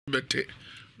bete.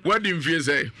 What in fear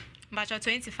say? But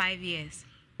 25 years.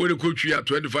 What the coach you are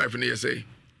 25 and you say?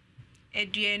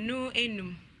 Eduenu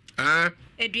enum. Ah?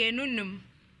 Eduenu num.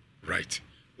 Right.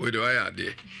 What do I add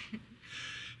there?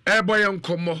 Eh boy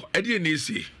come more. I didn't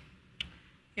see.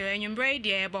 You and your braid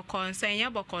dear bokon say ya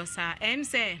bokosa.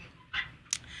 Say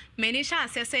many shall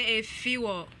say a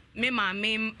few me ma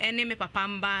me ene me papa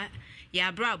mba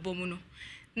ya bra bomuno.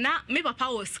 Na me papa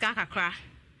o ska kakra.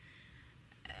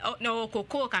 No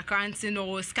koko kakra nti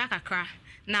no ska kakra.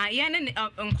 Na ye ne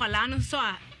nkwala no so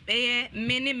a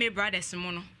me me brothers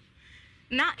mo no.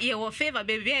 Na ye wo favor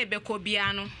baby e be ko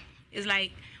bia no. It's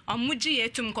like omuji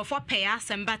etum ko for pay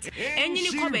asem but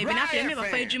enyini ko baby na fe me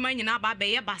papa adwuma nyina ba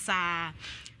be ye basa.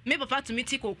 Me papa to me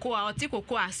tikoko a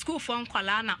otikoko a school for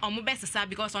nkwala na omo be sesa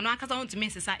because ono akasa want to me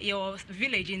sesa your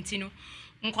village ntino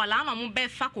nkwala na omo be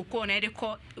fa koko na e de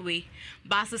ko we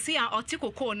ba sese a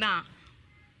otikoko na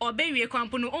obewie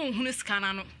kwampo no onhunu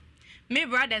skana no me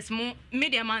brothers mo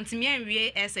media man me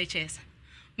anwie SHS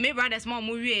me brothers mo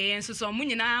wie enso so mo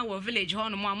nyina wo village ho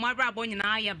no mo amabra bo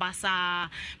nyina ye basa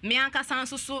me ankasa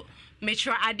nso so me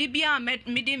try ade bia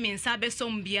me de mensa be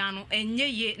som bia no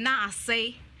enye ye na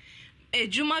asai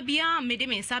ejuma bia me de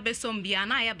mensa be som bia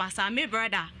na ye basa me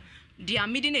brother dia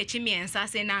me de na echi mensa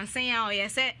se na nsen ya o ye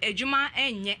se ejuma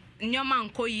enye nyoma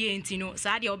nkoye ntino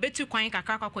sa dia obetu kwan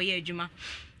kakra kwakoye ejuma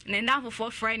nenda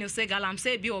for friend say galam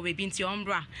say bi o bebi nti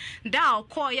ombra da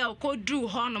okoye okodu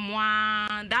ho no mo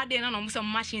a da de na no some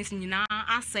machines nyina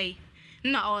asai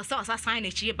na o so sign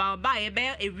echi ba ye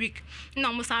be a week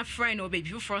na mo sa friend o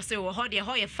bebi for say o ho de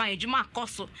ho ye fine ejuma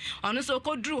akoso ono so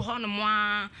okodu ho no mo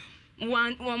a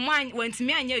one went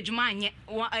me anya ejuma anye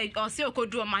o say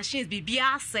okodu machines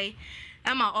bibia asai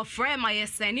Emma of friend my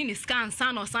sending is scan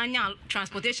san or sanya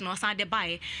transportation or side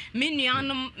by me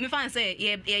nuanum me fan say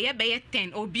ye be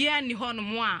 10 obia ni ho no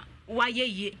mo a waye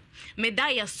ye me da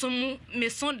ye somu me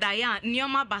son da ya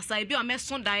nioma basa bi o me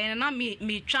son da ye na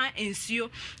me twa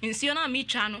nsuo na me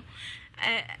twa no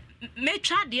me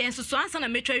twa de enso so ansa na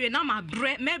me twa we na ma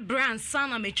me brand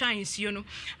san na me twa nsuo no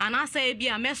anasa e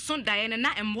bia me son da ye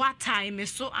na emwa tai me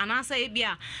so anasa e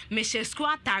bia me she school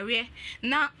atare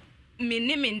na me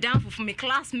name down for my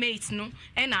classmates no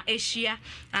na ehia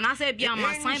and I say bia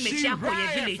my sign me chia ko ye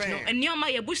village no enioma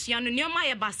ye busia no enioma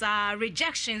ye basa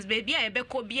rejections baby e be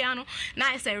ko bia no na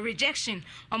I say rejection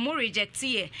omo reject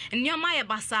ye enioma ye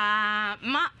basa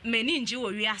ma meni nji wo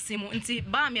wiase mu nti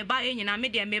ba me ba enyina me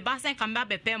de me ba sen kan ba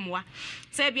bepemwa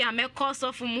say bia me course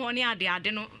of mu oni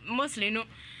ade no mostly no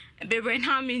bebre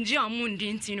na me nji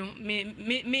omundi ntino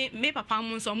me papa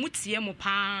mu so mutie mu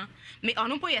pa me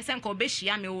ono po yesen ko be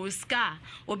hia me o ska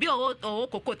obi o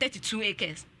koko 32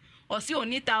 acres o si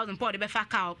oni 1000 po de be fa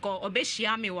ka ko obe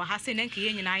hia me wo ha se na nke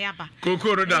ye nyina ya ba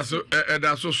koko ro da so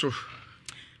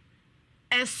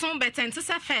Son beten to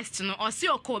say first no or see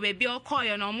oko baby or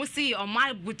koyo no mo see o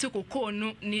my butu koko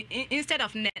no instead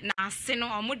of na ase no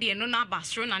o mo de no na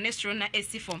basro na nesro na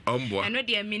esifom eno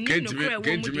de mi ni no kra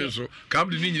wo mo de so kam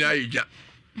de ni nyina eja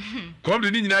kom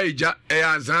de ni nyina eja e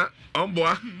azan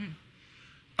omboa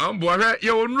hwe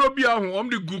ye onuro bia ho om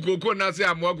de gu koko na se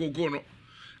amoa koko no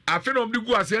afi no om de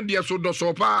gu ase de so do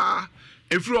so pa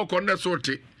efiri oko na so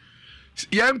te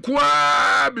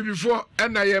yankwa bibifo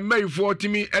ena ye maifo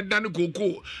timi edan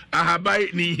koko ahabai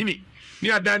ni hini ni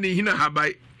adan ni hina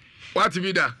habai what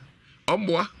be da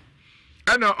omboa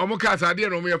ena omuka asade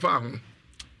no me fa ho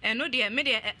eno de me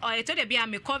de eto de bia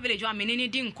me co village wa me ni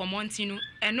di nkomo ntinu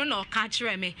eno na oka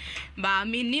kire me ba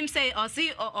me nim say o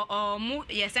si mu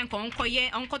yesen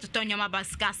konkoye onko toto nyoma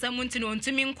basika asem ntinu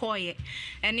ntumi nkoye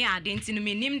ene ade ntinu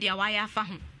me nim de wa ya fa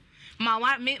ho ma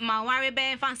ware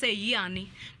be fan say yi ani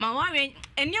ma ware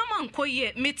enioma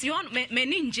nkoye meti on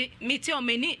meninje meti on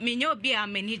meni menyo bia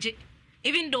menije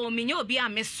even though menyo bia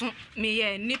meso me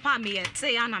ye nipa me ye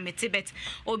say ana metibet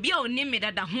obi a oni me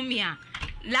dada humia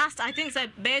last I think say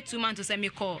be 2 months to say me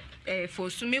call for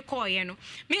su me call ye no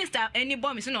minister any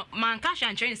boy me so no man cash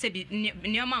and train say bi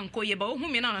enioma nkoye ba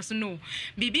ohumi na so no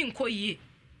bibi nkoye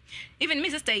even my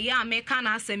sister ya me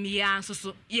kana asem ya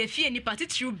so ye fie ni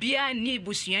patitru bia ni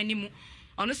busua ni mu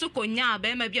ono so konya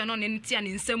ba ma bia no ne ntia ne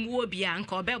nsam wo bia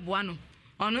nka obeboa no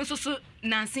ono so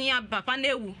nansen ya papa na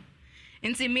ewu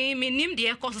nti me nim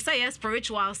de ekọ so say ye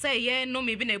spiritual say ye no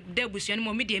me bi na de busua ni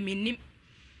mo me de me nim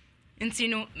nti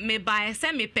no me ba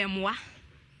say me pemwa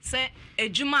say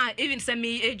ejuma even say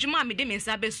me ejuma me de me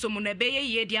nsa be so mu na be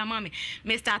ye di ama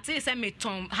me start say me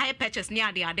tom high purchase ni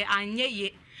ade anye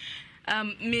ye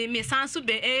me sansu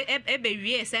be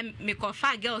wie say me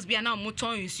kofa girls bia na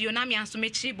moton nsuo na me anso me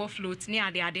chibo float ni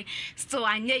ade still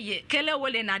anye ye kele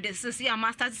wole na de sisi a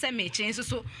master say me change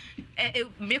so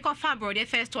me kofa bro the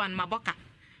first one maboka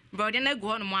brother na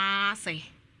go no ma say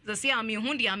the see am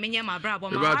hu dia menye ma bra bo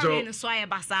ma ware no so aye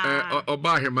basa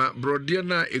oba hema brother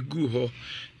na egu ho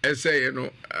say no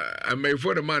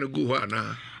amefo the man gu ho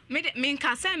ana me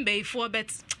nka sembe for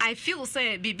but I feel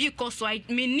say bibi koso I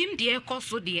menim de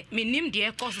koso de menim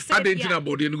de koso say adentina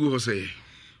body no gu ho say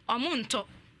omunto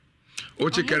o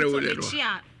chikere wo le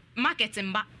no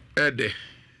marketing ba ede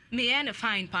me and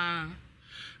fine pa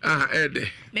ede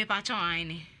me pa chon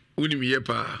ni uni mi ye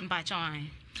pa pa chon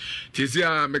tisi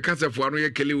a me kasa fo anu ye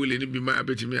kelewele ni bi ma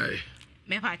abetimi aye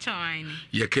me pa chon ni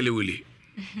ye kelewele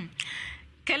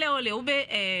kelewele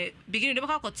ube begin de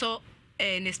bakoto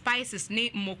ne spices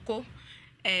ni moko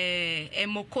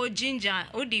moko ginger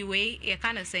odi we ye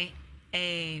kana say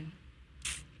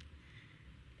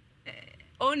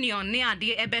onion ni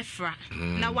ade ebefra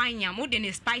na wanyam odi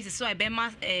ne spices so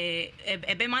ebema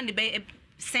ne be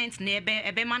scent ne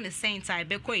ebema ne scent a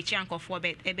ebeko echi ankofo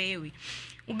ebe ewi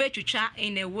ube twitwa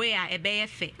in a way a ebe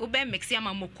efe ube mix ya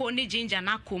moko ni ginger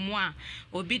na komu a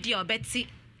obi di obeti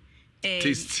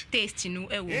taste no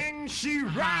ewo in she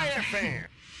riot fan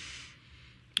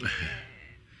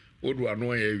odu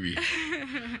anu ya wi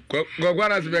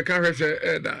gwagwara se be kan hwese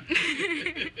eda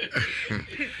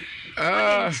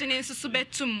nchine susu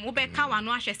betum ube ka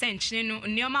wano ahwe se nchine no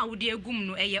nneoma wodi egum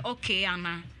no eye okay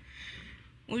ana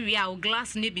we are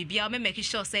glass ne bibia me make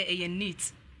sure say eye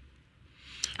neat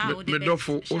me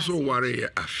dofo also worry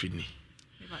afini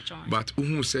but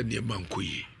uhu se ne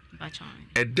mankoyi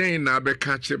eden na be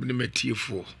ka kire ne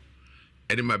matiefo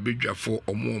ede ma bedwafo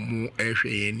omo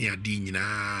ehwe ye ne ade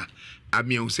nyina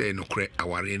amia se no kre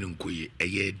aware ne nkoyi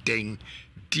eye den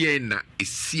die na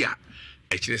esia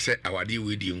ekire se awade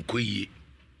we di nkoyi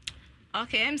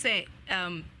okay em say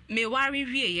me worry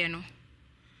wie ye no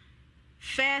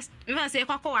first me say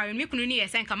kwakọ worry me kunu ni ye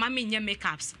say kama me nya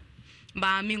makeups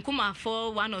ba me nkuma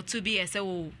for 1 or 2 years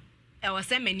o I was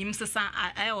say menim sesa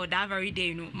I or that very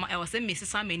day no I was say me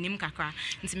sesa menim kakra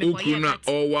nti me koye ukuna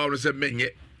all wow say menye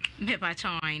me pa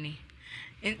chawine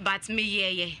but me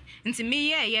ye nti me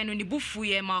ye no ni bufu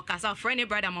ye ma okasa friend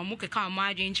brother ma muke ka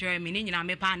ma adwen chere me ni nyina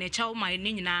me pa na chaw ma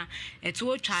ni nyina etu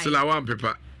o try sila one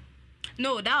paper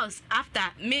no that was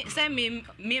after me say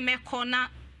me corner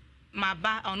my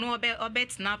ba ono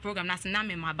obet na program na na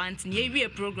me ma ba nti ye wie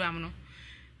program no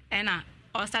ena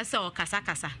osta say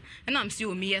okasa and I'm see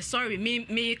me sorry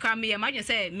me cry me imagine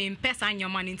say me pesa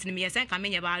nyoma nti me say ka me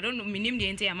nya ba I don't know me nim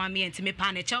de nti ama me nti me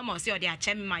pa na chaw ma say o de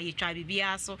ache me ma ye try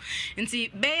bibia so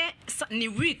nti be ni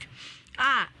week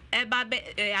eba be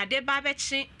ade ba be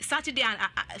chi Saturday and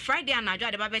Friday and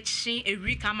ade ba be chi a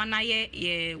week ama na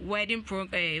ye wedding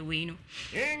program we no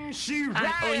in she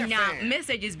riot onya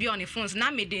messages be on the phones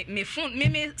na me de me phone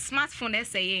me smartphone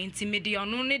say nti me de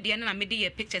ono ne de na me de ye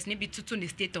pictures ne bi tutu ni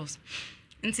status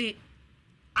nti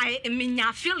I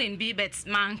minya feeling be bet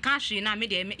man cash na me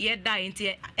de ye die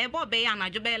nti ebo be ya na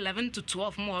jo be 11 to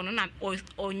 12 more no na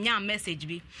onya message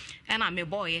bi na me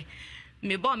boy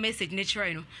message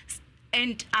nature no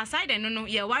and aside no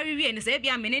ye worry we and say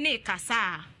bia me ne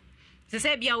kasa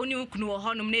say bia oni ukunu wo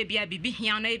honum na bia bibi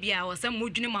hia na bia wo say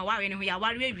modwene ma worry ne ho ya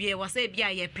worry wie wo say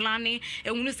bia ye planning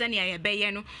ehunu se ne ye be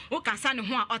ye no wo kasa ne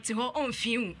ho a ote ho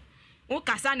onfiu wo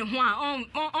kasa ne ho a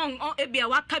on ebia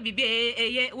waka bibi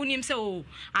eye unim se o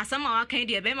asama waka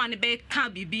de be ma ne be ka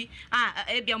bibi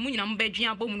ebia munyina mo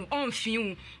badwia bomu no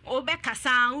onfiu o be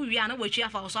kasa wo wia na watwi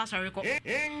afa so asori ko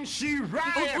in she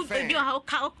riot fan ebia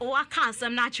o aka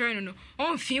asam na chere no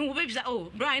onfiu wo be bisa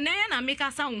o bro na make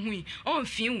asa wo hu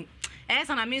onfiu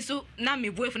esa na me so na me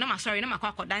buefu na ma sorry na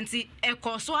makwa kodanti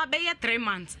so abeye 3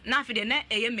 months na afide na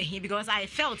eye mehi because I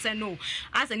felt say no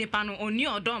as anipa no oni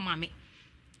odo mame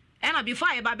and before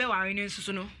I be worry no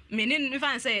susu no me ni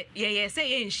fan say ye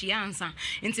say ye nhia ansa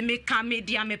nti me ka me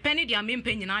dia me penny dia me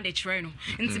mpa nyina de chere no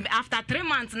nti after 3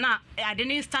 months na I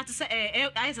didn't start to say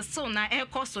I so na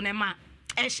so na ma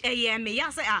me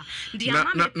ya say dia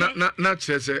ma na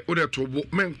chese o de tobo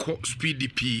menko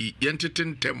speed p yentete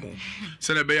ntemo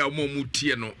se na be ya mo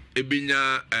mutie no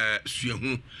ebenya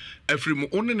suahu afri mu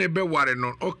one ne be ware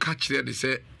no o ka kire de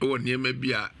se o niema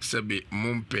bia se be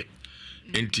mompe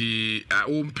enti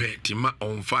ompe tima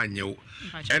onfa anyew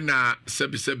ena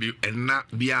sebi ena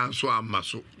bia so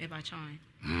amaso e ba chan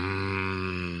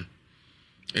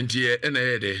enti ena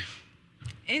yede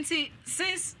enti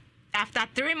since after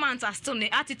 3 months I still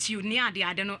the attitude near the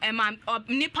ade no e ma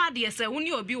nipa de se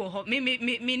woni obi wo ho me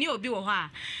ni obi wo ho a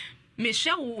me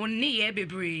hwe wo ni ye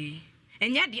bebre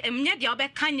enya dia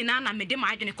obeka nyina na me de ma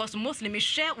adwene cause mostly me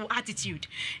hwe wo attitude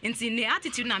enti ne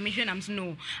attitude na me hwe na me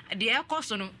no de e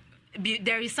cause no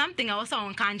there is something also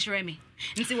on country me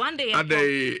nti one day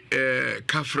ade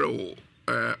kafro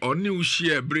oni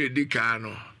ushie bredi ka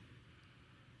no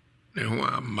ne ho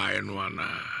amae no ana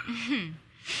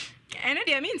and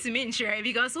they mean to mention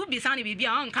because who be sounding be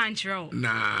on control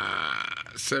na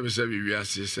sebe wi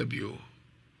ase sebe o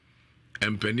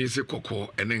empani se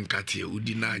kokko ene nkate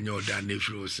udi na anya oda na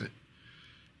efiri ose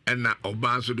ena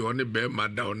oba so de one be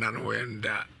mada ona no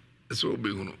yenda so be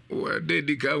hunu o de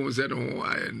dika hu se no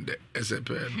ayende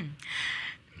esepe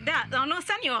that no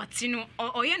send your tino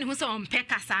or yen who so on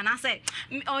pekasa na say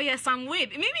oh yes some way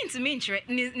maybe to mention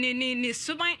ni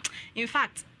suban in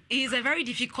fact he is a very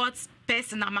difficult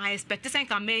person am I expect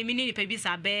can me ni pe bi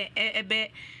sa be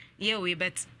yeah we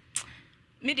but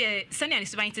me de send any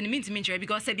suban to mean to mention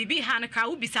because say bibi ha na ka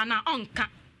wo bisa na onka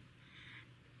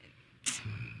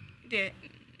de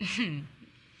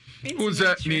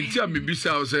Unsa ni tia me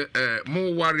bisa o se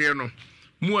mo ware no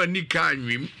mo ani ka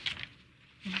anwim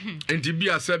enti bi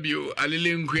asabio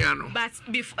alele nkua no but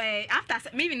before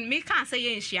after me can't say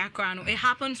yen shia kra no it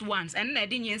happens once and na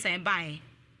din yen say buy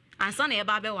and son e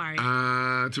ba be ware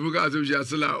tibuka so shia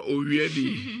sala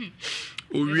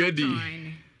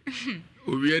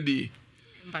owiedi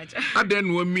aden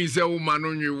no mi se wo ma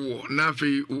no nwewo na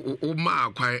fe wo ma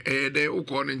akwa de wo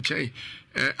ko no nchen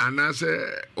anase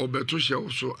obeto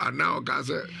hye so ana oga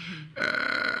se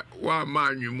wa ma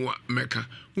anwemu meka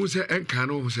hu se enka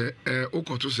no hu se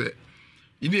ukoto se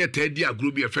yini etadi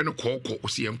agro bi efe no kokko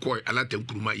ose enko alata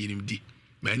nkuruma yinim di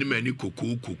mani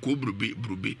koko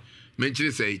brube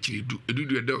menchire se chiridu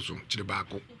edudu ede so chire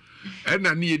baako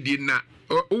na ne yedi na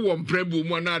wo mprebu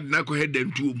mu na adna ko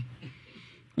hedantuom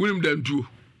wunim dantuo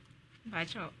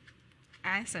bacho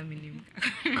asa minim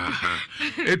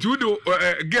etudo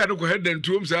get ko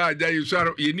hedantuom sa aja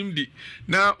yusaro yenim di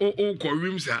na o ko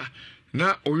wim sa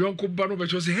na oyonko ba no be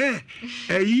cho se he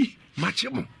eyi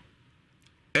machemo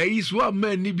eyi so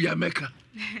amani ni bia meka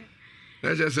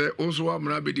na je se o so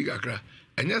amra be di kakra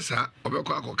enya sa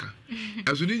obekọ akoka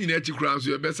aso ni nyina ati kura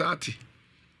so be sa ati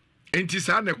enti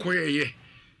sa ne koyeye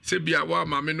se bia wa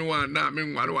mame no wa na me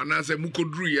nware wa na se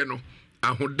mukoduru ye no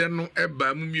ahode no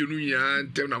eba mu mienu nya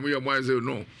ntem na mo ye mo anze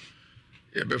no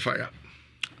ye be fire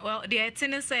well the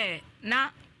thing say na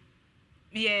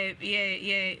yeah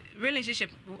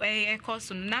relationship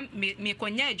course na me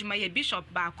konya adwuma ye bishop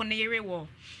ba ko na yere wo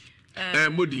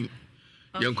modin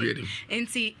yanku yedim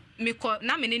enti me ko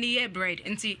na me ni ye bread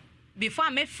enti before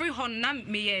me free hon na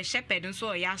me ye shepherd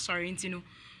so ya sorry enti no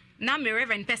na me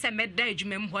reverend person me da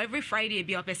adwuma mu every Friday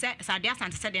bi opese sadia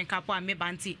sante se den kapo me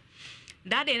banti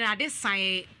that day na this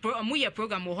sign mo ye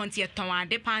program wo honti eton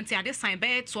ade panti ade sign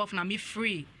be 12 na me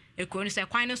free ekro ni se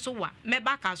kwan so wa me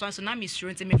back as so na me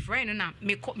sure nti me friend na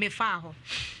me fa ho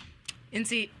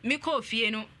nti me ko fie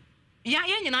no ya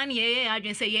nyina na ye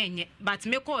adwen se ye nye but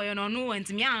me ko yo no no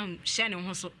nti me am share ne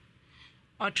ho so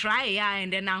or try ya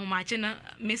and then now match na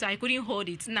me so I couldn't hold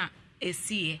it na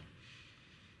esi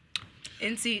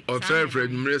nti o try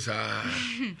friend mresa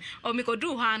o me ko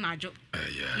do ha na jo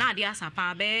na dia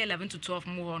sapa be 11 to 12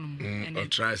 mo ho no and then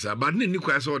try sa but ni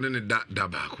kwa so ne da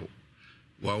baako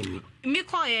wow me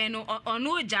ko ye no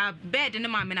ono ja bed ne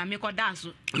ma me na me ko da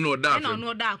so no da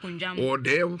no da kunjam o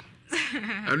dew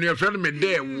and your friend me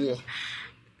there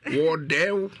wo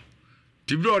dew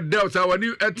tibi o dew sa wani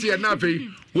etie na fe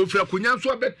wo fra kunya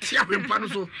so abeti ahwempa no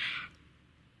so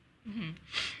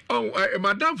oh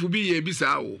madam fu bi ye bi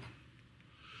sa wo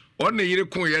on ne yire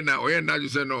kun ye na o ye na ju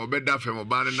se no obeda fem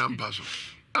oba ne nampa so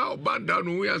banda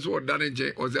no we aso oda ne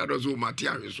nje o ze adozo mate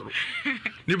ahwesoro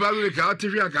ni ba zo ka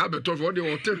atehwe aka abeto fo de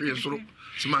o tehwe soro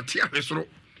smate ahwesoro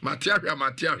mate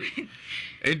ahwe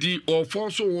edi o fo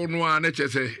so wo no a ne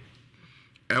chese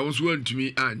wo so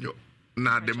antumi anyo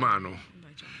na de ma no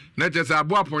na chese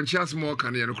abo aponche asmo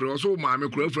ka ne no kro so ma me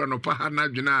kro afura no pa ha na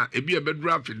dwena ebi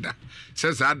ebeduru afida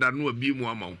se sa ada no abi mu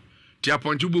amawo ti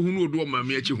aponche bo hunu odo ma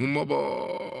me achi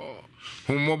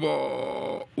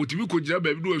humobo utimi ko jira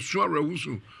ba bi do asu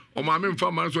awrahusu o ma me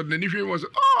mfa ma so de ni hwe mo so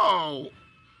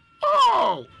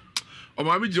o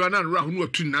ma me jira na nra hunu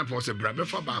atu na pa so bra be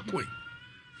fa ba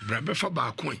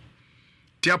ko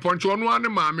ti aponche ono ane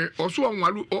ma me o so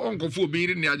onwalu onkofo obi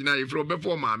ri ni agina ye fro be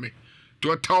fo ma me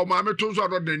to taw ma me to so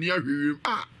do de ni ahwewem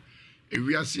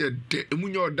ewiase de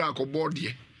emunye oda akobo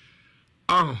de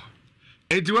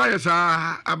enti wa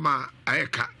yesa ama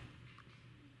ayeka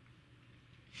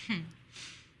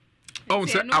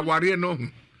se aware no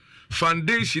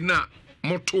foundation na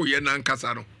moto ye na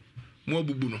nkasa no mo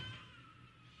abubu no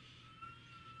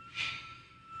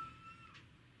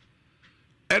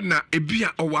ena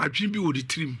ebia owadwen bi wodi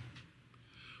trim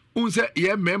unse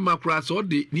ye mema kura so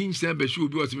de ni nsen be hwe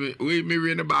obi o se we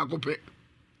mewe ne ba akopɛ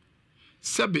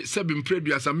sebe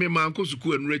mpredua sa mema anko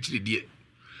suku anu akiride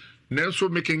na so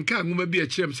mekenka ngoma bi a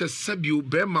kirem se sebe o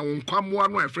be ma won kwamwa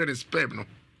no a friend spam no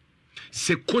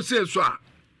se kose so a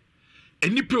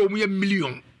enipa omu ye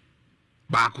million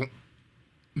baako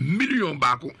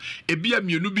ebia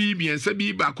mienu bi biensa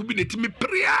bi baako bi netimi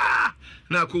prea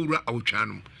na akowura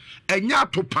awotwanum enya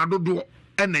atopa dodo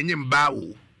na enye mba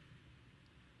o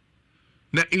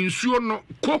na insuo no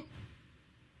ko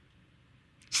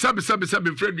sabe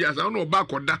Fred biasa no ba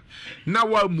koda na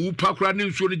wa mu pakura ne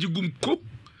nsuo no gigum ko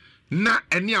na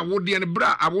ene awode ne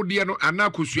bra awode no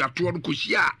anakosuato no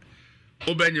kohia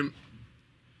obanyem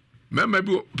mama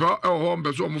bi ho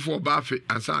mbeso omfo ba afi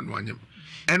ansa no anyem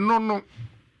eno no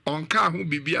onka ho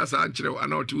bibia sa nkyere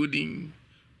ana oti wodin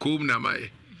kom na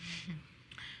maye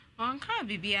onka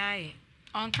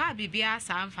bibia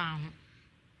sa mfa ho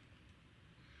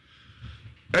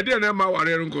ede na ma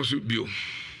ware nkoso bio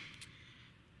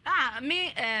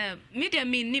me de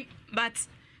me but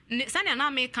sani na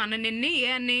me kan ne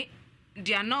ye ne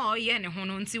dia no ye ne ho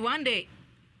no nti one day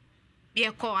be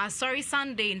call sorry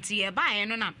Sunday nti ye ba ye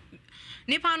no na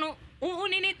nipa no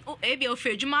uni ni ebi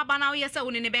ofedwuma ba na ye se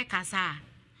uni ne be kasa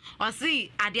o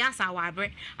si ade asa wa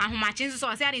bre ahomachi nso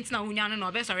o si ade nti na hunya no na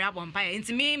obe sorry abompa ye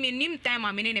nti me nim time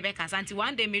a me ne be kasa nti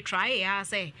one day me try ya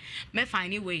say me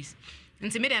find ways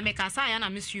nti me de me kasa ya na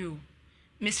miss you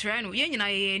Miss Reno, ye nyina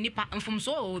ye nipa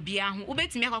mfumso obi ahu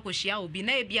ubetimi akwakohia obi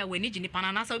na ebia wani gi nipa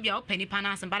na nasa obi a opani pa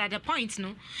na but at the point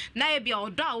no na ebia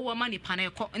odo a wo ma nipa na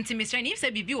ekọ nti Miss Reno if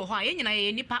se bibi wo ho a ye nyina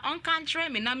ye nipa on country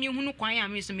me na me hunu kwan ya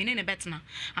me so me ne betena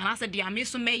anasa de ame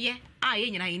so meye a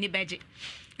ye nyina ye ni beje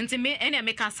nti me ene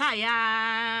me kasa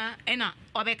ya ena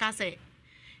obeka se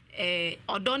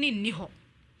odo ni ni ho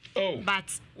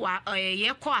but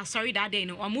ye ko sorry that day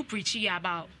no omu preach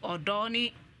about odo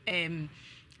ni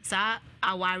sa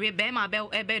aware be ma be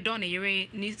ebe don yere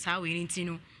ni sa we nti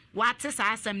no what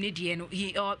sa asem ne die no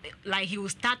he will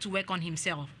start to work on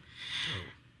himself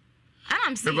and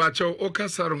I'm saying Bebacho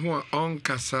okasar ho on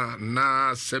kasa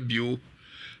na sabio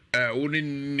oni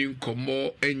ni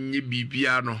nkomo enye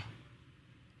bibia no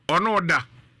ono oda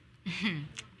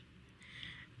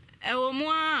ewo mu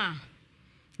a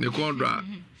ne kondra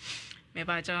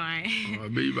Bebacho ai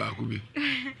be ba ku bi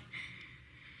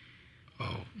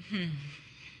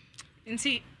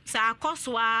nti sa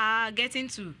akoswa getting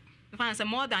to say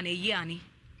more than a year ni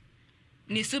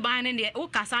suban ne o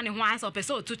kasa ne ho as of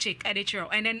person to check editorial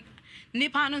and then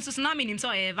nipa no so na minim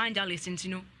so evangelist nti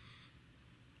no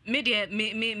me de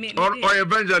me or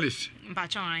evangelist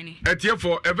mpacho ani etie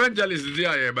for evangelist dey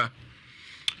ayeba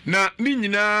na ni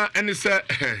nyina ene se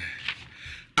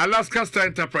Alaska Star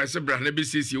Enterprise bra na be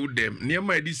siesie wo dem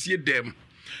niam edi sie dem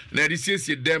na edi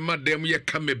siesie dem ma dem ye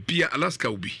kama bia Alaska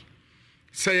obi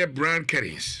say brand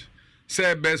carrings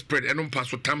say best spread eno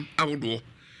paso tam ahodo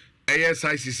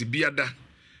ASICC biada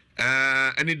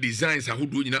any designs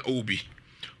ahodo nyina obi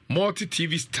multi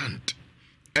TV stand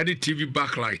any TV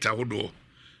backlight ahodo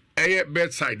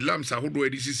bedside lamps ahodo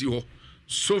edisisi ho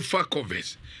sofa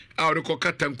covers awde ko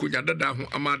katam kunya dada ho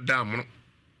amadam no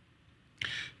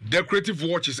decorative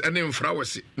watches and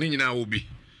infrawese ni nyina obi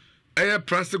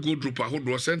plastic gold drop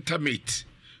ahodo center mate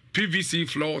PVC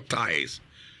floor tiles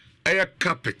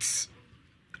carpets,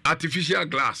 artificial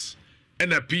glass,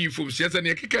 and a pea from Siasa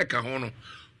near Kika Hono.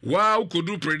 Wow, could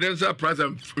do prudential price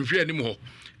and fear anymore.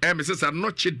 And Mrs.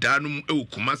 Anoche Danum, O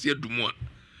Kumasia Dumua.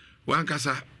 One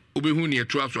Casa, Ubihuni, a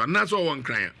trousers, and that's all one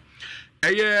crying.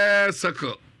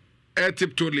 Circle,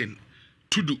 tip to lane,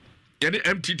 to do. Any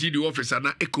MTT the office and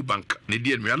Eco Bank,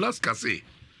 Nidian, Alaska say,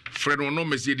 Fred no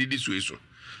Messi did this way so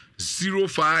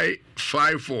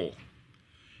 0554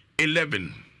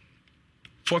 11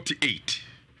 48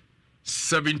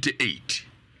 78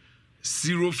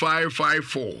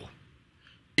 0554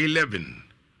 11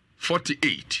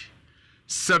 48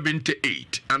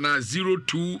 78 and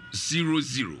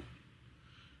 0200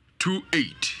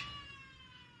 28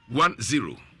 10 20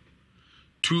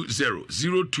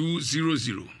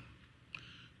 0200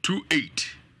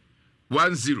 28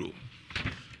 10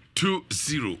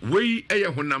 20 we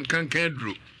honam kankan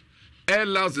dro air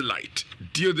light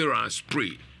deodorant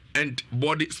spray and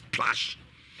body splash.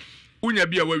 Unya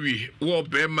bia we wo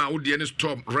bema wo de ne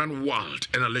storm run wild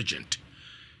and a legend.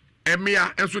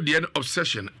 Emia enso de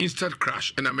obsession instant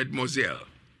crash and a mademoiselle.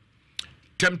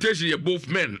 Temptation ye both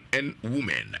men and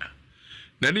women.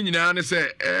 Na ni nyina ne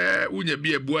se unya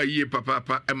bia bua yie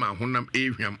papa ema honam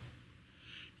ehwam.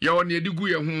 Ya won ye digu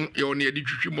ye ho ye won ye di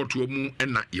twitwi moto mu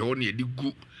na ye won ye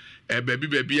digu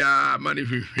baby a ma ne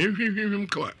hwehwehwem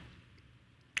kwa.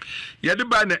 Yede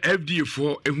ba na FDA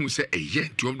for ehu se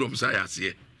eye tiomdom sa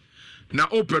yase na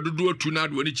opedodo tu na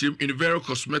do ni chim in Vero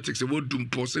Cosmetics e wodum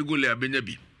posegole abenya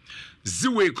bi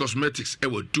Ziway Cosmetics e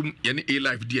wodum ye ne A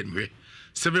Life di enwe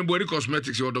 7 Body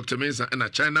Cosmetics e Dr. Mensa na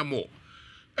China Mall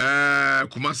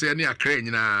Kumase ne akra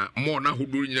nyina mo na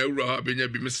hoduru nyina wura ha benya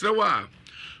bi mesrewa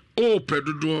o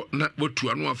pedodo na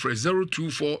botu anu afre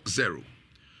 0240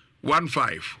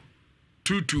 15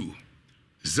 22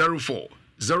 04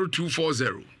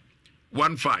 0240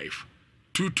 15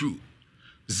 22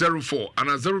 04 and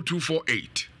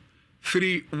 0248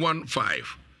 315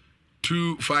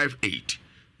 258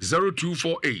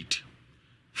 0248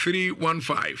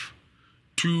 315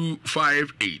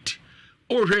 258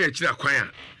 o hwe ya kira kwan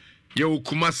a ye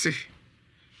Kumase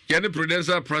ye ne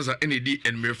Prudential Plaza ND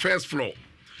and my first floor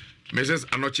Mrs.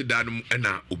 Anochi Danum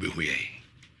ena obehuye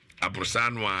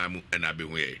abrosano amu ena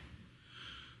behuye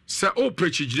sa o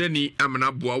prechigireni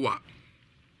amna boawa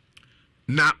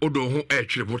na odo ho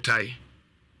etwere botai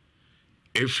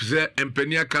efze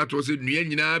empania kato se nua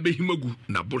nyina behimagu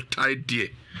na botai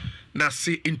de na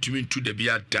se intumi ntu da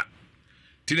bia da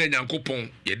tine nyankopon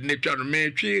ye de netwa no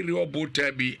metwere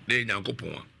obotai bi de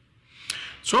nyankopon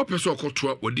so person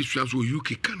okotoa wadi suanso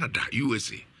UK Canada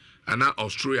USA ana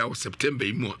Australia o September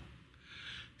imu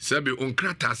sabe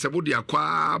onkrata sebo de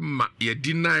akwa ma ye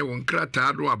deny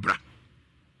onkrata do abra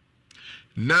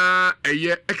na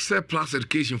eye excel plus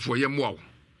education for yemwo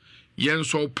yen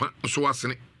so pa so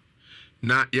asene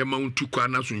na yemawuntu kwa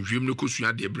na so nhwem ne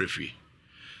kosua de brefi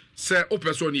se o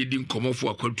person ye di nkomofo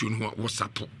akwatu no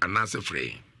WhatsApp anase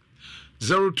free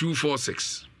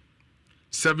 0246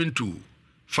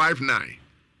 7259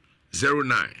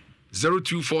 09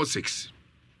 0246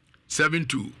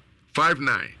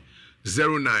 7259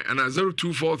 09 and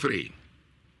 0243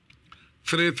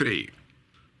 33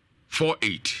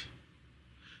 48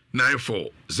 94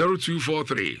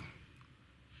 0243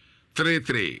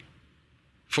 33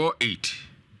 48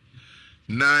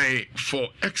 94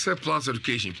 Excel Plus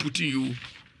Education putting you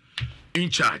in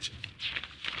charge.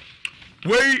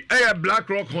 Way a Black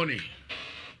Rock honey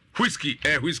whiskey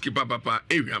papa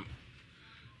aviam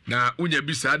na unya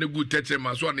bisa de good tete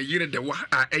maso na yire de wa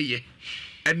a eye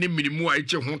ene minimu a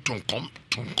eche ho tonkom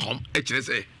echere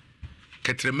se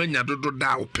ketremanya dodo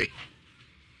da ope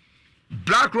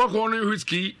Black Rock honey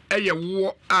whiskey eye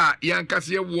wo a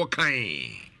yankase wo kan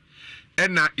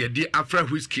ena ye di afra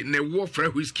whiskey ne wo fra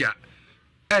whiskey a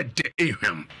ede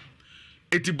ehwam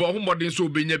eti bo ho modern so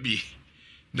obenya bi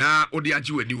na odi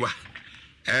agi wadi wa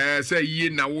say ye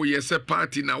na wo ye se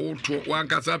party na wo to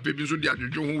wankasa pebi so di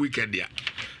adwodwo ho weekend ya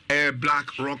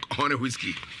Black Rock honey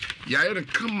whiskey ya yen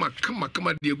kama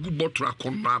de gu bottle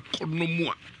akono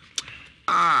mu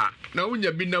a na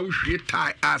unya bi na wo hwie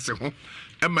tai ase ho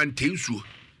e mantensuo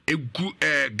egu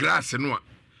glass no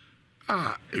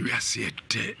a we are set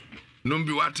no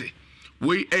bi wate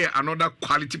we another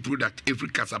quality product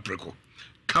Africa Sapreco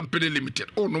Company Limited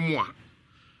oh no more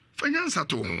finance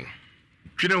to ho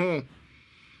twene ho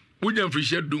unya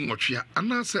mfishe du nwotwe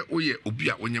anase oye obi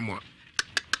a onyemo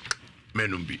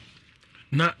menumbi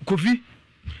na Kofi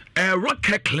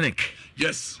Rock Clinic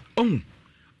yes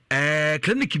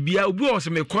clinic bia obi o se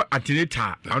me ko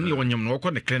antenatal anu ye wonyem no ko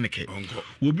ne clinic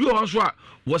obi o so a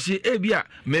wo se bia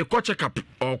me ko check up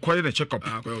or ko ne check up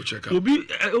obi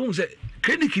se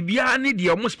clinic bia ne de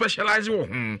o specialize wo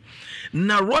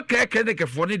na Rock Clinic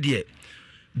for ne de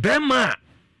bema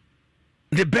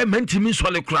the ntimi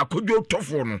sole kura kodwo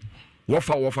tofo no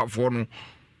wofa fo no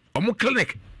omo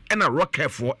clinic na Rock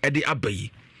for e de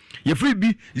abayi ye free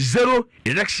bi zero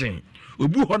erection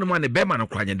obu ho no ma ne bema no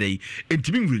kwanya dai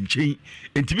entimi nwurenchen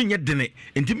entimi nye dene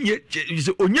entimi nye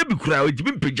se onya bi kura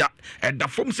entimi mpagya da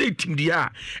fom se tim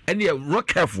dia ene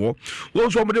Rock for wo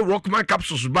so mo de Rockman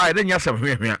capsules ba e nya sam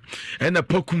hwehwea ena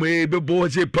pakum bebo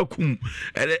se pakum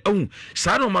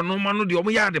sa no ma no de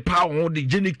omo ya de pa ho de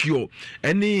genicure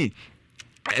ene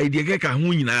de ka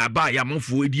ho nyina ba ya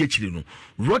monfo edi akire no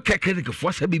Rock Clinic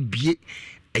fo sa be bie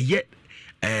eye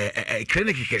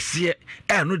clinic kese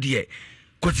no de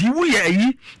koti wu ye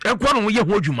yi ekwa no ye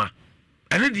ho adwuma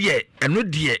eno de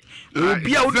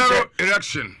obi a wo zero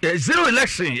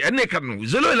election ene ka no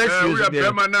zero election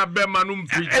bema no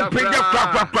mpija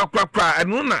kwa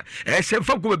eno na se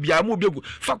fa ko bia ma obi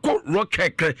fa ko Rock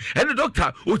ene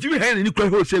doctor otimi hen ni kwa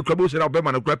ho se kwa bo se na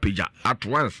bema na kwa pija at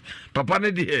once papa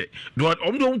ne de do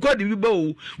omdo nko de bi ba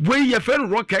o we ye fe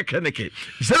Rock Clinic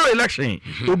zero election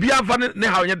obi afa ne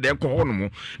ha onye de ko ho no mo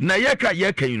na ye ka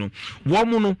yi no wo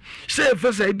mu no se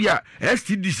fe se bia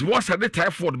STDs wo sa de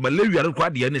typhoid malaria kwa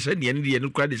de ne se ne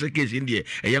kwa de se case in there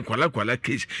kwala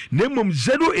case nemom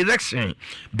zero election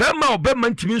bema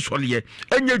ntimi nsole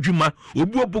enya dwuma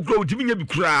obi obokura otimi nya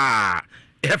bikura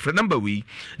efre number we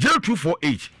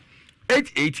 0248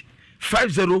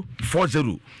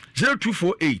 885040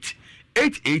 0248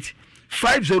 88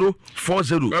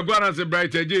 5040. We're going to say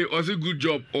Bright J. Also good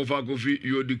job of Akofi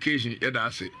your education. Yeah,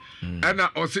 that's it. And I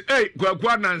also hey,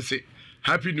 Kwa Nancy.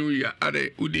 Happy New Year.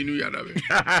 Ade Udi New Year.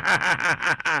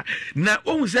 Na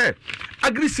o say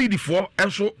agri CD4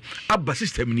 enso aba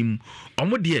system nim.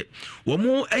 Omo de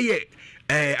omo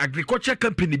agriculture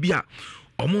company bi a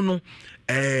omo no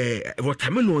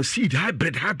watermelon seed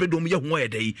hybrid omo ye ho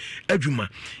edai adwuma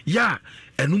ya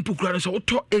enumpukura so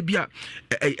oto ebia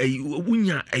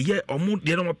wunya eye omo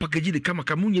de no package de kama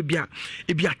munya bia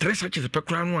ebia 3 sachets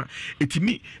pekura no a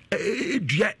etimi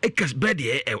dua ekes bed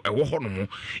ewo ho no mo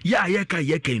ya ye kan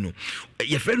no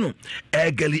ye fe no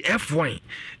egali F1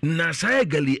 na sa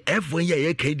egali F1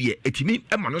 ye kan de etimi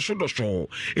ema no so do so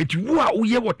eti wo a wo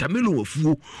ye watermelon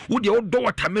afuo wo de wo do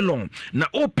watermelon na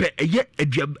ope eye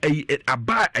adua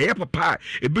aba eye papa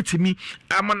ebetimi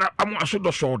amana amo aso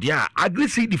do so de a agri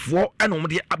CD4 eno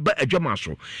de aba adwama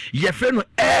so ye fe no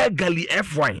egali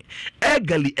F1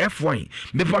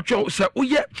 me pacho se wo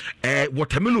ye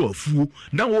watermelon afuo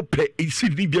na wo pe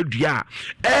seed ni bia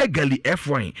egali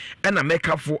F1 ena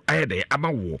mekafo ayede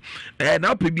amawo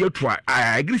na pe bi atwa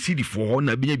agri CD4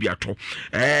 na binya biato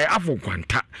afo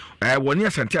kwanta woni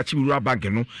asante achibiru bank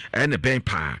no na ben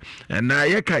pa na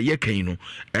yekan no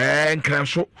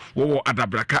nkranso wo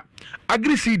adabraka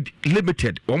agri seed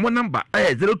limited one number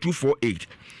 0248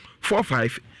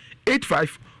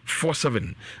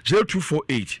 458547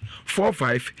 0248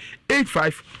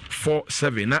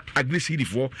 458547 na agri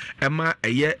CD4 ema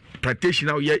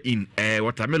practitioner here in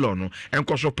watermelon no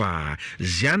enkoso pa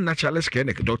Zian Naturalist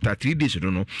Clinic Dr. 3 days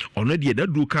no ono de da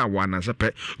duro ka wa na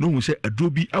sepe no hu se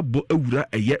adobi abo awura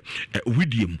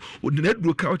widium odi na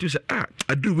duro ka o se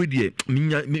aduro widie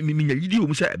minya yidi o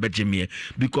mu se ebejeme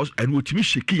because anu otimi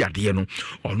sheki yade no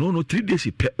ono no 3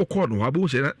 days pe okọ no abo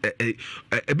se na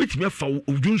ebetimi afa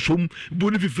odunsom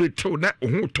boni fifre tew na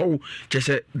ho tow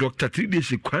chese Dr. 3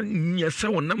 days kwan nya se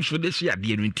wonam so de se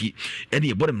yade no nti ene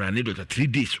e bode mra ne Dr. 3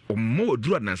 days mo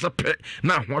dura na sape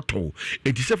na hoto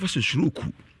enti se fo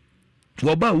suruku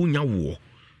wo ba wunya wo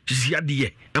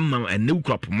siade amma enu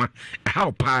kropoma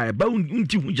how pa ba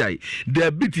unti hunjai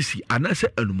diabetes anase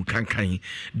anum kankan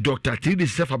Dr. Tidi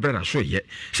sefa brana so ye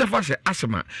sefa se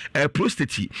asema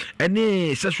prostate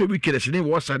ene sexual weakness ne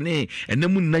wosa ne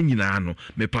enemu na nyina no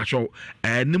me pacho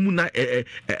enemu na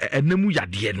enemu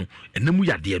yade no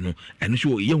enu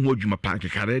so ye ho adwuma pa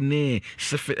kekare ne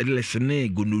syphilis ne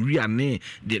gonorrhea ne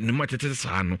de ne matete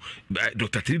sa no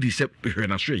Dr. Tidi se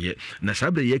hwena so ye na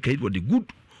sabe ye kai the good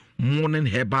morning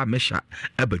herbal measure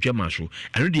abadwama so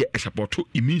eno de support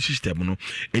immune system no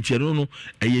etiano no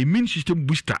immune system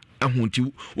booster ahonti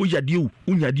oyade o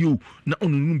unyade o na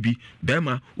onunum bi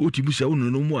bema otibu se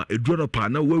onunum mu a eduro pa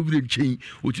na wawire nchen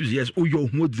otibu yes oyo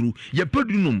ho aduru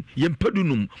yempadunum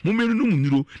momenunum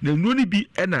niro na nuro bi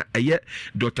na eye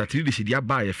Dr. Tridis dia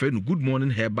ba ye fe no good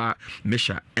morning herbal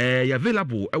measure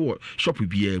available ewo shop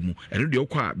bi mu eno de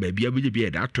okwa ba bia bi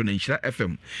da ato na Nhyira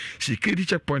FM security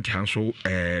checkpoint hanso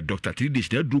Dr.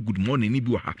 Tridis na do good morning ni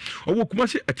bi ha owo kuma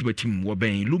se atibatim wo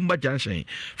ben Lumba Junction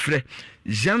frɛ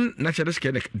Zian Naturalist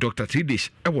Clinic Dr. Tridis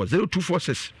ewo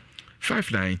 0246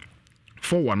 59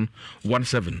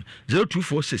 4117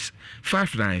 0246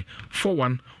 59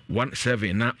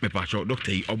 4117 na me pacho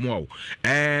doctor yi omo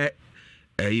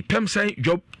pemsan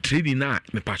job training na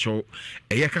me pacho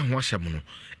ka ho asem no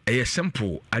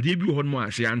simple ade bi ho no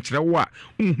a se ankyere wo a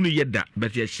unhunu yeda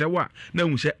but ye kyere wo a na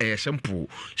hu se simple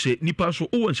se nipa so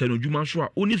o wonsa no dwuma so a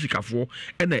oni sikafo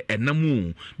na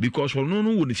enamu because no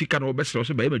wo ni sika na wo besere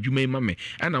so ba ma dwuma ma me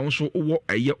na wo so wo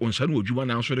onsa no dwuma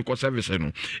na so de ko service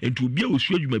no enti obi a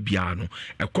osu dwuma bia no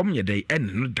ekom ye dai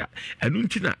no da enu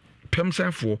ntina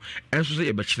pemsanfo enso se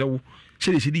ye be kyere wo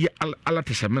se di ala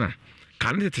tesemena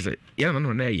kan tete ya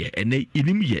na ye ene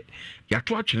inim ye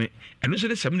yato atwene eno se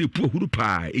de sem na epu ohuru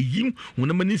pa eyim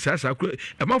wonamani sasa kro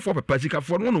emanfo papa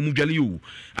sikafo no no mudwale yo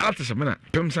ala tese me na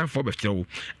pemsan fo beftewo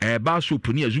ba so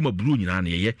poni azuma buru nyina na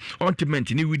ye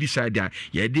ontiment ni we decide ya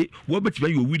ye de wo betima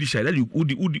yo we decide ali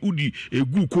udi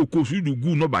egu koko so du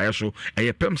gu no ba ye so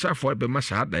pemsan fo be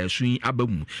masa da yesu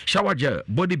abamu shower gel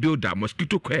body builder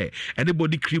mosquito coil any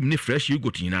body cream ni fresh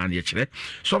yogurt nyina na ye kire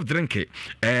soft drink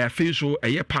fe so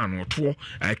pan to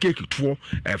cake to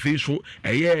fe so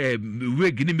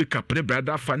we gini makeup ne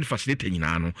brother fan facility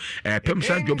nyina no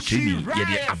pemsan job training ye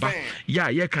de aba ya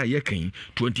ye kan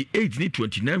 28 ni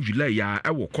 29 July ya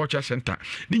ewo culture center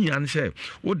ni nyina ne se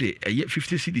wo de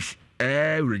 50 cedis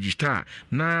register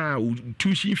na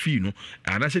tuition fee no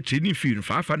ana se training fee no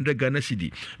 500 Ghana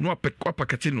cedi no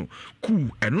apakete no ku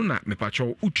eno na me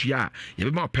pacho utua ye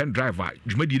be ma pen driver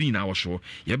dwumadi ni na wo so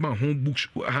ye be ma home books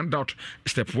handout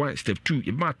step 1 step 2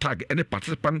 ye be ma tag any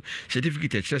participant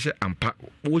certificate chese ampa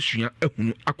wo sua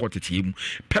ehunu akotete mu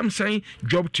pemsan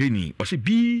job training o se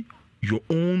be your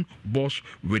own boss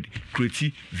with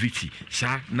creativity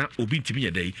sa na obi ntimi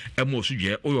yedai emo so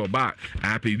je oyo ba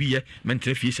ape wiye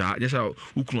mentre fi sa je sa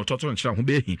ukunu toto nchira ho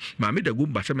be hi ma me da go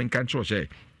mba se men kan tro se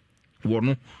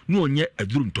wono no onye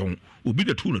aduru nton obi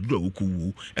da tu na duru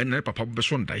awoku ena papa be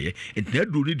so ndaye ena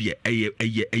aduru de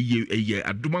eye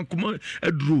aduma kuma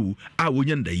aduru a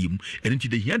wonya ndayim ena ti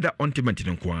de hianda ointment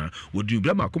nko a wodi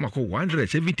bla makoma ko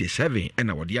 177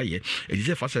 ena wodi aye e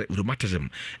je fasa rheumatism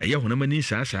eye honamani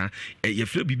sasa ye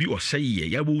fre bibi oseye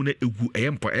ya bo na egu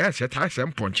eye mpo eye se ta se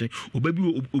mponche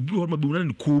obi ho ma bi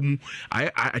na ko mu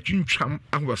atwintwam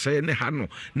ahwose ne ha no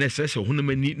na se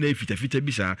honamani na fitafita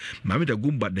bisa mame da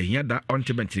gumba de hianda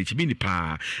ointment ti bi ni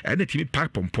pa ena timi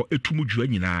pack pompo etumu dua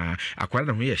nyina akwara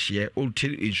na ho ye hye o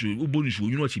bonus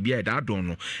onyu no ti bia da don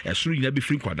no esuru nyina be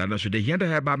free kwada na so de hianda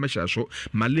ha ba mesha so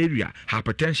malaria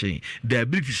hypertension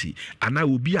diabetes ana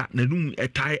obi a nanum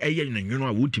etai eye nwenwo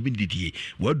a wonti bi didie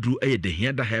wadru eye de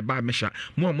hianda ha ba mesha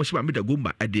mo se ba me da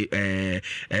gomba ade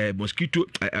mosquito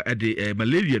ade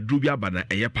malaria dru bi aba na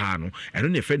eye pa no eno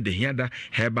ne friend de hianda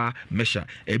ha ba mesha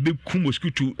ebe ku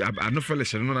mosquito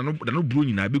anopheles no na no bro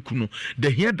nyina be ku no de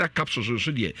hianda capsules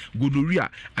so de gonorrhea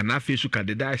anafe su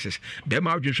candidiasis be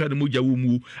ma odwunso de moja wo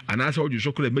mu anasa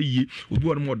odwunso kora mayi obi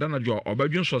won mo dana jo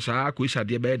obadwunso saa ko isa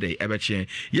de be de ebeche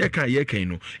ye kan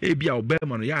no e bia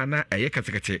obema no ya na eye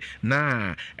katekete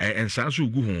na ensanso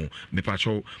ugu ho me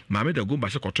pacho ma me da gomba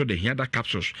se koto de hianda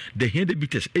capsules de hianda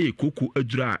bitters koko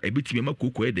adura ebetime ma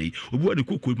koko edei obi won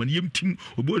koko man yemtim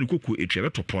obi won koko etwere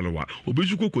to polowa obi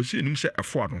zu koko se nim se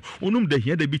efo no onum de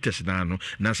hianda bitters na no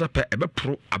na sa pa ebe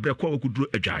pro abrekwa wakuduro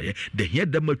adwaye de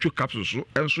hianda matwo capsules so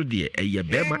enso de eye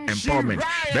bema empowerment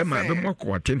bema be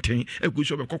moko atenten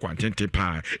ekuso be kokko atenten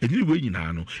pa eni we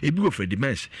nyina no ebi wo Freddy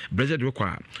Mens Blessed we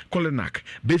kwa Colinac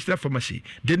Besta Pharmacy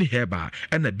Denny Herba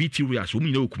and na BT Rias wo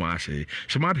nyina okuma ase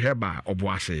Smart Herba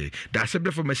obo ase da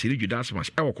Sebra Pharmacy reju da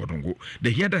smash e wo kodongo de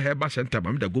hianda Herba Center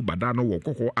ma me da go bada no wo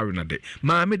kokko arena de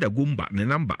ma me da go mba ne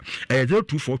number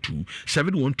 0242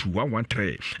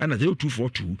 712113 and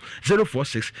 0242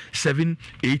 046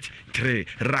 783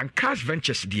 Rankas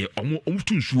Ventures de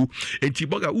omutu nsuo enti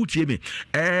boga utie me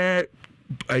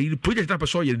project na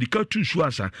person ye dika tu nsuo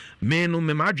asa me no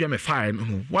me ma adwa me fine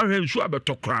no wa hwe nsuo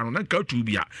abetokra no na ka tu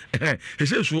bia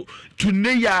ese so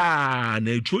tuneya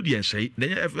na etro de ensei na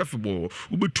efebo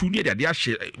ubetu ne de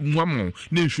ahye nwam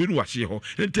na nsuo ni wase ho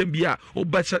ntem bia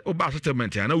oba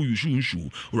settlement na wo yusu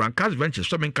nsuo Rankas Ventures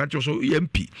so men kan so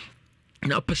MP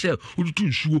na pese udutu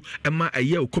nsuo ema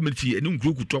aye community eni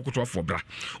nkuru kutokoto afobra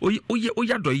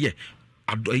oya doye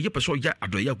adoye pese oya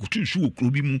adoye kutu nsuo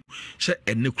okrobi mu se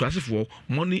enne klasefo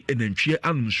money enantwie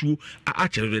anunsuo a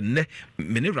kyerere ne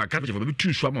mene Rankas Ventures be tu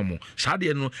nsuo amamo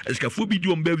saade no esikafo bi di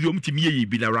omba bi omtimi ye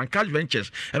bi na Rankas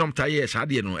Ventures enom taye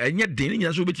saade no enye den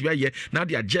nya so betimi aye na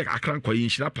de ajek akran kwaye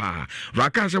nhyira pa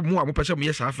Rankas mo a mo pese mo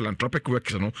ye sa philanthropic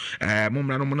works no mo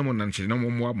mra no mo nanse no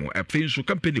mo afenso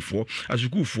company for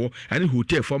azuku for ani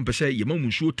hotel for pese ye mamu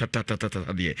nsuo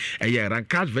tatatata de eye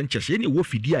Rankas Ventures ye ne wo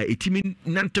fidi a etimi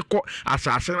nanteko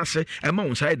asase na se ema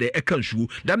won de eka nsuo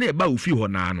da na e ba ofi ho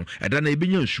na no e da na e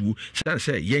benya nsuo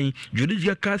se yen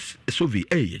judicial case survey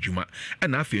adwuma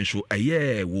na afi nso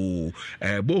aye wo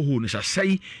boho no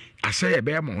sasai asai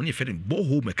be ma onye fere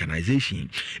boho mechanization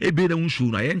e be na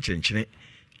nsuo na ye nchenchere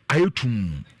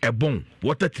ayetum ebon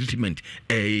water treatment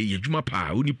yejuma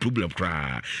pa oni problem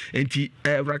kra enti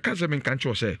Rankas men kan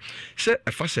cho se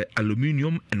efa se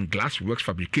aluminium and glass works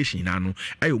fabrication na no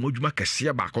ayo modwuma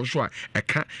kese ba ko so a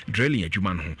eka drilling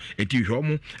adwuma no enti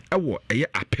hwomo ewo eye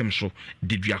apem so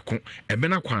deduako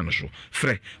emena kwan no so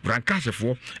frɛ Rankas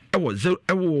fo ewo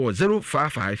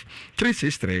 055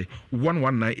 363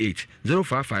 1198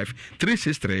 055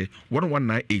 363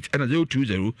 1198 and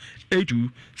 020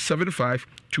 8275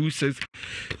 260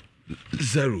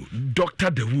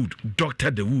 Dr.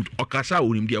 Dawood okasa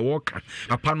onim de woka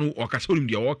papa no okasa onim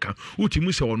de woka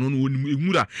utimu se wono no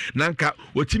emura nanka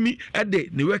otimi ede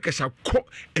ne wekesa ko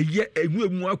eye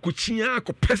emu akochia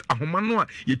akopes ahoma no a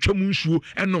yetwamu nsuo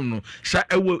enom no sa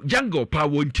ewo jungle pa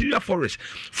wo interior forest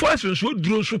nsuo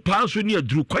duro nso pa nso ne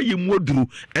aduru kwaye mu aduru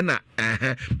ena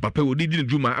papa odidi ne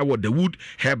duma awo Dawood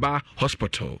Herbal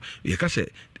Hospital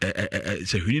yekase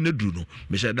se hwini na duru no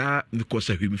me se da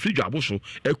because hwimi fridge aboso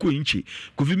eko nchi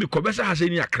kofi mi kobesa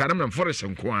haseni akra na forest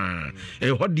nko a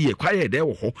hodi e kwaye de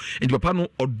wo ho enti papa no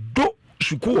odo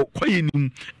suko kwaye nim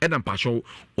ena mpasho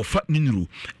ofa ninuru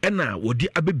ena wodi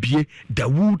abebie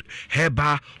Dawood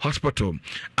Herbal Hospital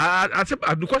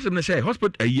because me say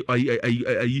hospital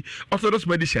ayi orthodox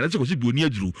medicine na se bi oni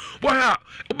aduru bo ha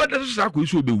obada so sa ko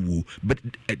iso obewu but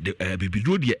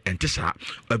bibidro de entesa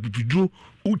bibidro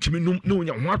ultimi no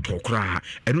nya ho atokra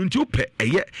eno nti ope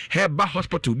eye Herbal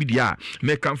Hospital bi dia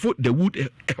me kanfo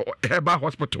Dawood Herbal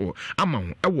Hospital ama ho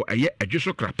ewo eye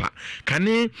adweso krapa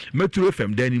kane Metro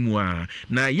FM dani mu a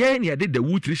na ye ne de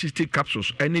Dawood 360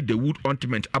 capsules any Dawood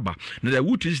ointment aba na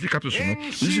Dawood 360 capsules no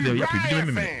isi de ya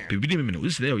pebidi me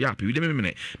isi de ya pebidi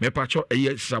me me pacho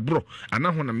eye sabro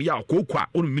ana ho na me ya okokwa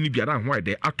onu mini bia na ho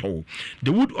de ato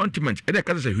Dawood ointment e de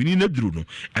ka se hwini na duru no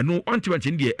eno ointment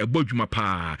ndi ebo adwuma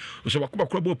pa so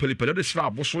wakoba bo pelepele de sra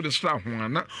bo so de sra ho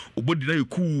ana obodi na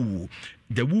yeku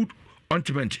Dawood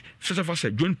ointment first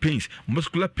joint pains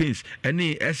muscular pains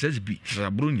any SSB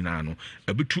sabro nyina no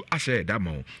abitu ase da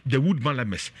ma Dawood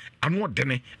malames ano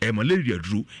dene malaria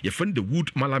dru ye fan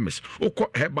Dawood malames okọ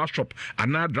herbal shop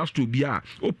ana drugstore bia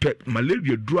ope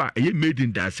malaria dru a ye made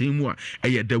in da same a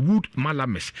ye Dawood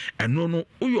malames eno no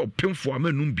oyo pemfo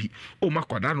amanum bi o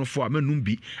makwada no fo amanum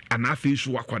bi ana afi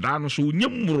so akwada no so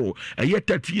nyemro ye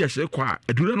 30 years kwa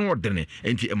adura no dene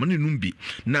enti emane num bi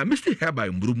na Mr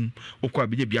Herbal mbrum okọ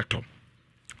abije bia tom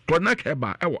Chronic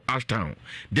Herbal ewo Ashtown,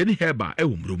 Denny Herbal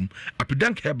ewo mrum,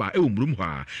 Apidank Herbal ewo mrum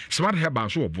ha, Smart Herbal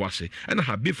so obuase, and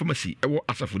have big pharmacy ewo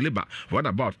Asafu Labor. What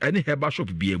about any herbal shop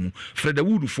BM? Fred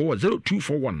Wood for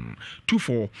 0241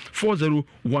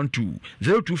 244012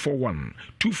 0241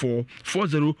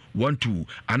 244012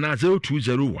 and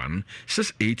 0201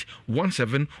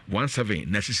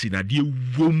 681717 Necessina dear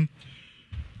womb.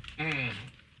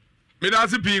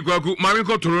 Medasi pi kwaku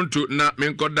maminko Toronto na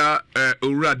minkoda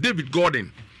Ura David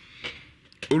Gordon.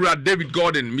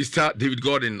 Mr. David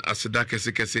Gordon aseda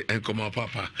kese enkoma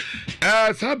papa.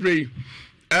 Sabre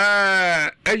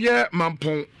eye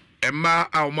mampon ema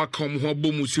a o makom ho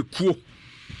bomu sekuo.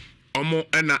 Omo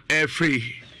na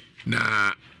free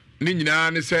na ni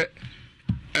nyina ne se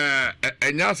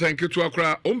enya sanketu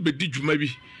akra ombedi dwuma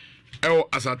bi ewo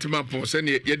asante mampon se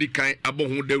ne yedi kan abo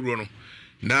ho dawuro no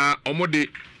na omo de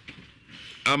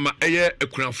ama eye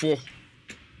ekunafo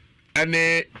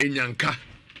ene enyanka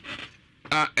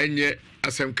a enye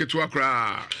asemketu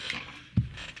akra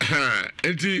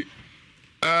enti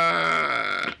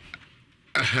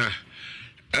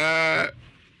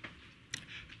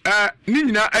ni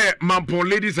nyina Mampon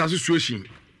Ladies Association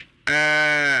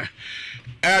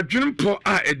adwenpo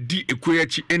a edi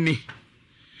ekoyachi eni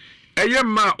eye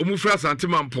ma omufra Asante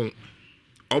Mampon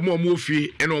omo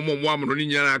ofie ene omo amno ni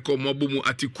nyina aka omo bomu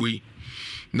atikoi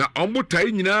na ombo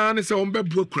tai nyina ne se ombe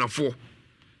bu akunafo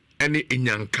ene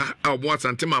enyanka a omo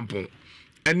Asante Mampon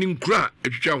ene nkura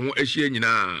atwitwa ho ahia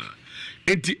nyina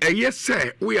enti eye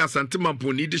se we Asante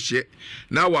Mampon ni de hye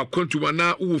na wa kontuma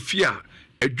na wo fia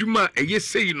adwuma eye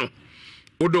sei no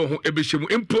odo ho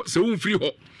ebehemu empo se wo mfiri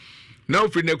ho na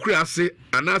ofiri na kura ase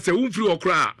ana se wo mfiri ho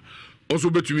kura oso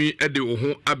betumi ede wo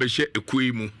ho abehye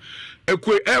ekoi mu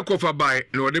ekoi ekofa bai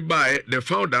na ode bai the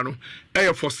founder no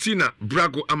Faustina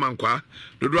Brago Amankwa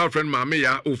dodo friend maame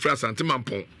ya ofra Asante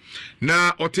Mampon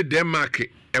na ote Denmark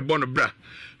ebo no bra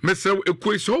mesew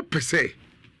ekoi so pese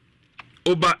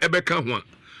oba ebeka ho a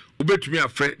obetumi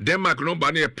afre Denmark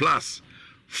number na plus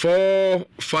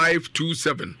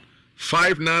 4527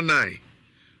 599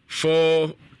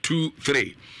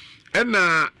 423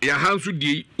 ena ya hansu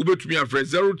die ubetumi afre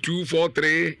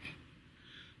 0243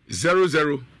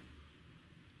 00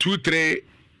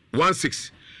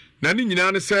 2316 na ni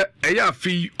nyina ne se eya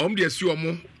afi omde asi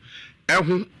omo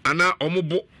ehu ana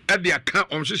omobo ede aka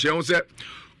omhyehyɛ ho se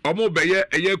omo beye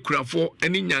eya kurafo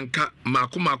eni nyanka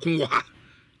mako wo ha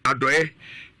adoye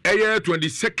eya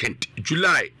 22nd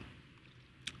July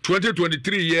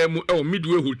 2023 year mu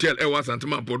Midway Hotel Asante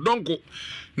Mampon donko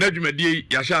na dwumadie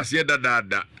ya hya ase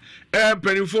dadaada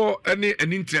penifo ene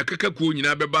anintia kaka ko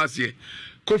nyina beba ase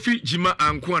Kofi Jima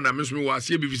anko na mesome wa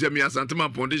ase bifise me Asante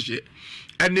Mampon de hye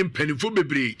ene penifo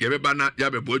bebre ye beba na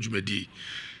ya bebo dwumadie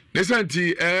ne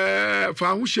santi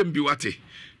fa ho hyem bi wate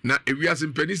na ewiase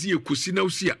mpanisi ye kosi na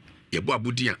usia ye bo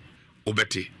abudia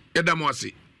obete yeda mo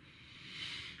ase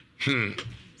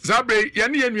zabe ya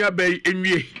ne yenua bai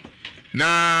enwie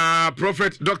na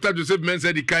Prophet Dr. Joseph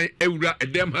Mensah di kan ewura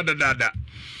edem hadadada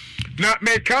na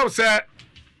make out say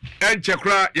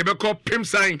enchekra yebeko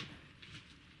Pimsign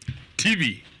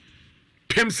TV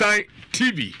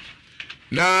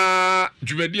na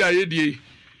dwumadi ayedie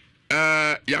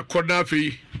yakoda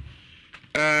fe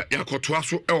yakotoa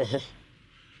so ewo ho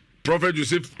Prophet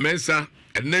Joseph Mensah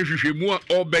enahwehwemu a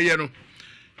obeye no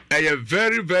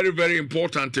very very very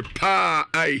important pa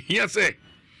ai here say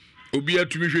obi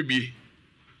atumi hwɛ bi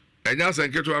enya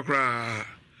sanketo akra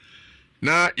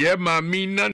na ye maami na